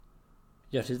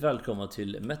Hjärtligt välkomna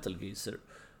till Metal Geezer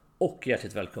och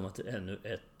hjärtligt välkomna till ännu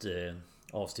ett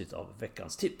avsnitt av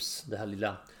veckans tips. Det här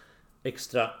lilla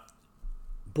extra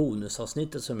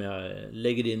bonusavsnittet som jag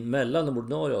lägger in mellan de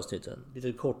ordinarie avsnitten.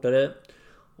 Lite kortare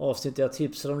avsnitt där jag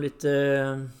tipsar om lite,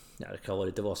 det kan vara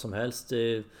lite vad som helst.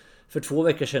 För 2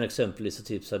 veckor sedan exempelvis så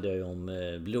tipsade jag om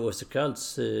Blue Oyster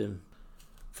Cults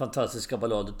fantastiska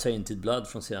ballad Tainted Blood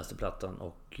från senaste plattan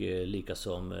och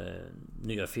likaså om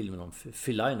nya filmen om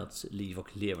Phil Lynotts liv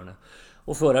och leverne.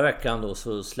 Och förra veckan då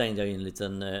så slängde jag in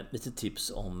lite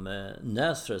tips om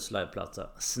Nazareths liveplatta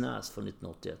Snaz från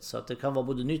 1981. Så att det kan vara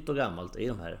både nytt och gammalt i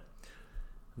de här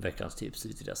veckans tips.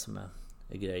 Lite det som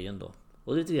är grejen då.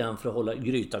 Och lite grann för att hålla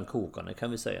grytan kokande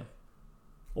kan vi säga.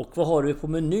 Och vad har vi på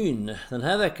menyn den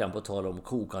här veckan på tal om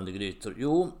kokande grytor?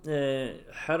 Jo,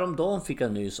 häromdagen fick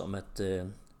jag nys om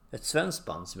ett svenskt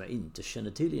band som jag inte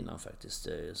kände till innan faktiskt.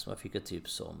 Som jag fick ett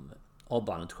tips om av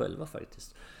bandet själva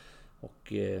faktiskt.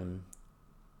 Och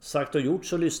sagt och gjort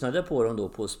så lyssnade jag på dem då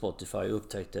på Spotify och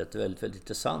upptäckte ett väldigt, väldigt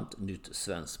intressant nytt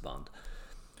svenskt band.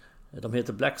 De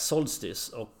heter Black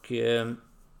Solstice och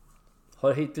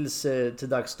har hittills till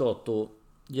dags dato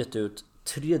gett ut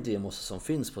 3 demos som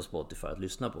finns på Spotify att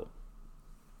lyssna på.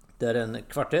 Det är en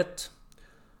kvartett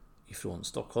ifrån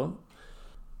Stockholm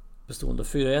bestående av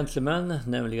 4 gentlemän,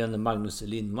 nämligen Magnus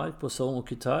Lindmark på sång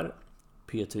och gitarr,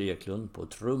 Peter Eklund på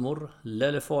trummor,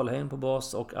 Lelle Falheim på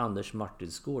bas och Anders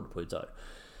Martinsgård på gitarr.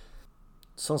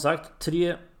 Som sagt,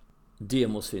 3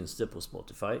 demos finns det på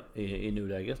Spotify i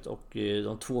nuläget och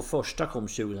de 2 första kom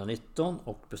 2019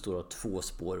 och består av 2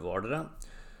 spår vardera.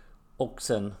 Och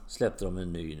sen släppte de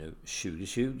en ny nu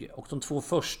 2020. Och de 2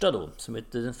 första då,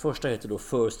 den första heter då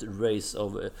First Race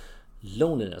of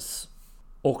Loneliness.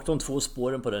 Och de 2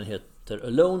 spåren på den heter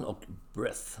Alone och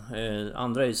Breath.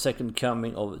 Andra är Second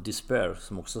Coming of Despair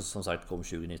som också som sagt kom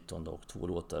 2019 då, och 2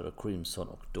 låtar, Crimson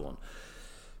och Dawn.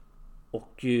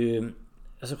 Och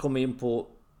jag ska komma in på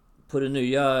det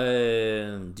nya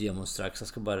demon strax. Jag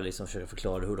ska bara liksom försöka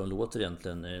förklara hur de låter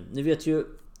egentligen. Ni vet ju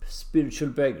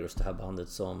Spiritual Beggars, det här bandet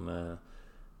som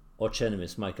Arch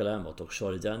Enemies, Michael Amott och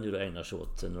Charlie Daniel ägnar sig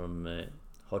åt när de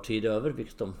har tid över,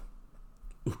 vilket de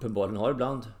uppenbarligen har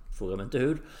ibland. Frågar mig inte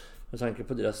hur, med tanke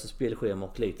på deras spelschema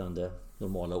och liknande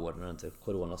normala år när det inte är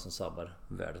corona som sabbar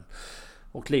världen.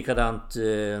 Och likadant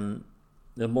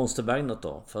Monster Magnet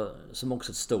då, som också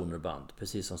är ett stonerband,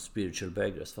 precis som Spiritual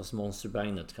Beggars, fast Monster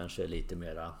Magnet kanske är lite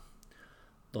mera,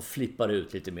 de flippar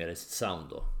ut lite mer i sitt sound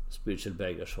då. Spiritual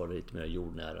Beggars har lite mer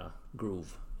jordnära groove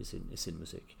i sin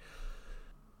musik.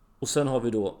 Och sen har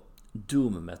vi då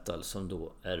Doom Metal som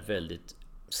då är väldigt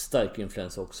stark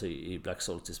influens också i Black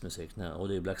Solstice musik. Och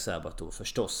det är Black Sabbath då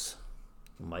förstås.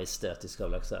 De majestätiska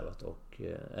Black Sabbath och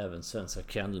även svenska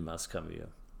Candlemass kan vi ju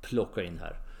plocka in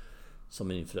här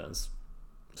som en influens.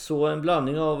 Så en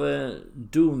blandning av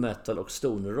Doom Metal och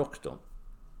Stoner Rock då.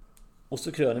 Och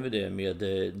så kröner vi det med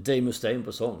Dave Mustaine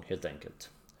på sång helt enkelt.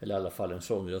 Eller i alla fall en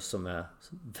sångröst som är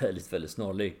väldigt, väldigt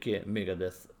snarlik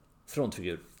Megadeth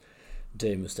frontfigur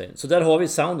Dave Mustaine. Så där har vi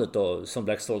soundet då som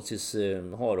Black Solstice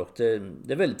har och det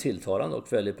är väldigt tilltalande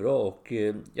och väldigt bra. Och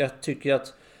jag tycker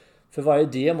att för varje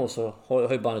demo så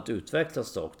har ju bandet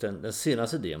utvecklats då. Och den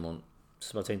senaste demon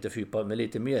som jag tänkte fördjupa mig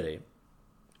lite mer i,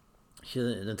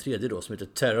 den tredje då som heter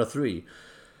Terra 3,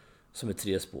 som är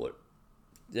 3 spår.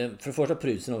 För det första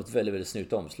prysen har ett väldigt, väldigt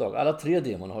snyggt omslag. Alla 3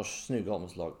 demon har snygga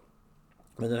omslag.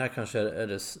 Men den här kanske är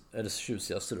det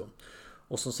tjusigaste då.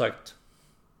 Och som sagt,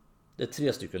 det är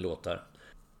 3 stycken låtar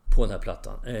på den här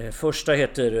plattan. Första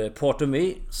heter Part of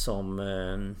Me som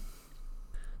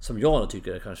jag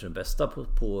tycker är kanske den bästa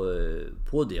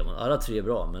på demon. Alla 3 är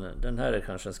bra, men den här är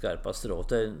kanske den skarpaste då.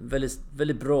 Det är en väldigt,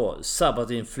 väldigt bra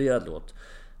Sabbath-influerad låt.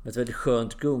 Med ett väldigt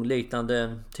skönt gung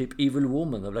liknande typ Evil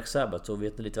Woman av Black Sabbath. Så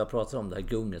vet ni lite vad jag pratar om, det här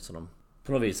gunget som de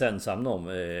på något vis ensamma om,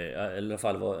 eller i alla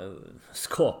fall var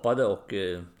skapade och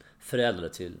föräldrar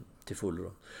till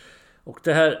fullo. Och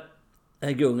det här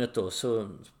gunget då, så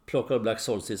plockar Black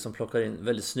Solstice som plockar in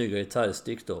väldigt snygga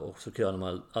gitarrstick då, och så krönar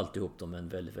man alltihop dem med en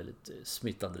väldigt, väldigt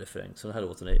smittande refräng. Så den här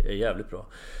låten är jävligt bra.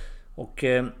 Och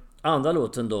andra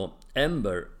låten då,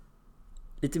 Ember,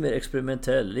 lite mer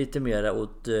experimentell, lite mer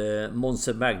åt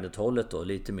Monster Magnet-hållet då,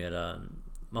 lite mer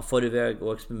man får iväg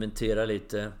och experimenterar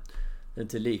lite. Det är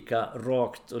inte lika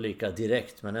rakt och lika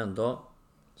direkt, men ändå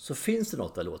så finns det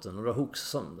något där låten, några hooks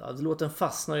som låten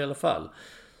fastnar i alla fall.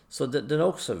 Så den är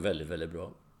också väldigt, väldigt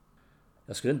bra.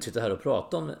 Jag skulle inte sitta här och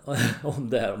prata om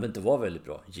det här om det inte var väldigt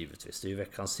bra, givetvis. Det är ju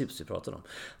veckans tips vi pratar om.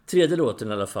 Tredje låten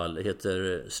i alla fall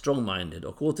heter Strong Minded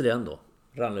och återigen då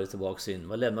ramlar tillbaks in.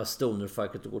 Man lämnar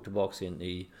stonerfacket och går tillbaks in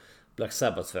i Black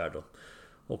Sabbaths värld då.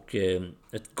 Och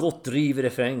ett gott riv i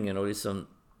refrängen och liksom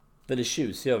väldigt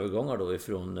tjusiga övergångar då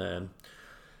ifrån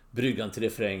bryggan till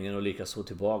refrängen och likaså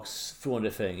tillbaks från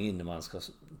refrängen innan man ska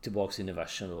tillbaks in i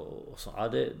versen och så. Ja,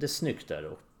 det är snyggt där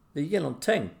och det är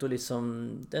genomtänkt och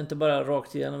liksom det är inte bara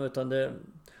rakt igenom utan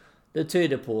det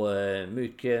tyder på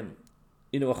mycket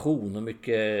innovation och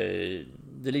mycket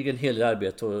det ligger en hel del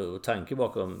arbete och tanke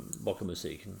bakom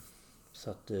musiken. Så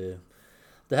att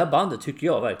det här bandet tycker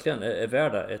jag verkligen är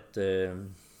värda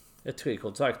ett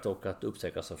skivkontrakt och att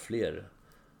upptäckas av fler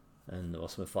än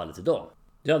vad som är fallet idag.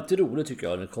 Det är alltid roligt tycker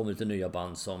jag när det kommer lite nya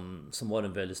band som har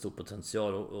en väldigt stor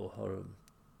potential och har,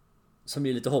 som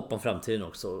ger lite hopp om framtiden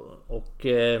också. Och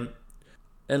en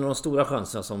av de stora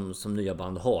chanserna som nya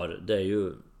band har, det är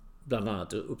ju bland annat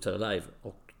att uppträda live.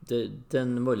 Och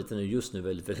den möjligheten är just nu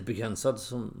väldigt, väldigt begränsad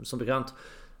som bekant.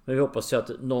 Men vi hoppas ju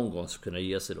att någon gång ska kunna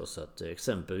ge sig då så att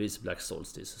exempelvis Black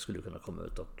Solstice skulle kunna komma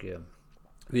ut och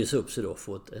visa upp sig då och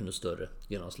få ett ännu större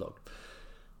genomslag.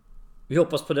 Vi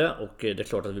hoppas på det och det är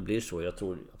klart att det blir så. Jag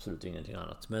tror absolut ingenting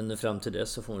annat. Men fram till det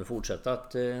så får vi fortsätta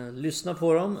att lyssna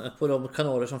på dem på de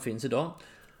kanaler som finns idag.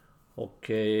 Och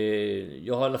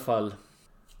jag har i alla fall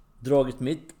dragit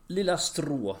mitt lilla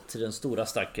strå till den stora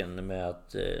stacken med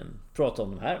att prata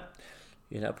om de här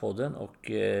i den här podden. Och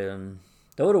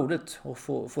det var roligt att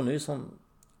få nys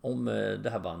om det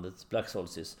här bandet Black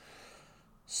Solstice.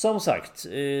 Som sagt,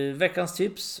 veckans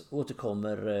tips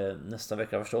återkommer nästa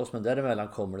vecka förstås. Men däremellan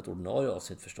kommer ett ordinarie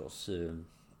avsnitt förstås.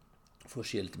 Får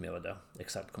se lite mer vad det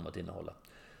exakt kommer att innehålla.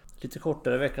 Lite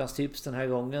kortare veckans tips den här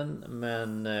gången.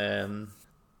 Men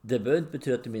det behöver inte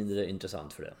betyda att det är mindre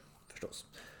intressant för det förstås.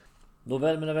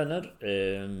 Nåväl mina vänner.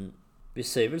 Vi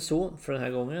säger väl så för den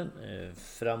här gången.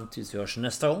 Fram tills vi hörs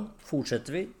nästa gång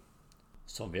fortsätter vi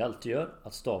som vi alltid gör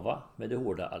att stava med det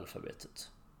hårda alfabetet.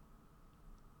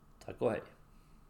 Tack och hej.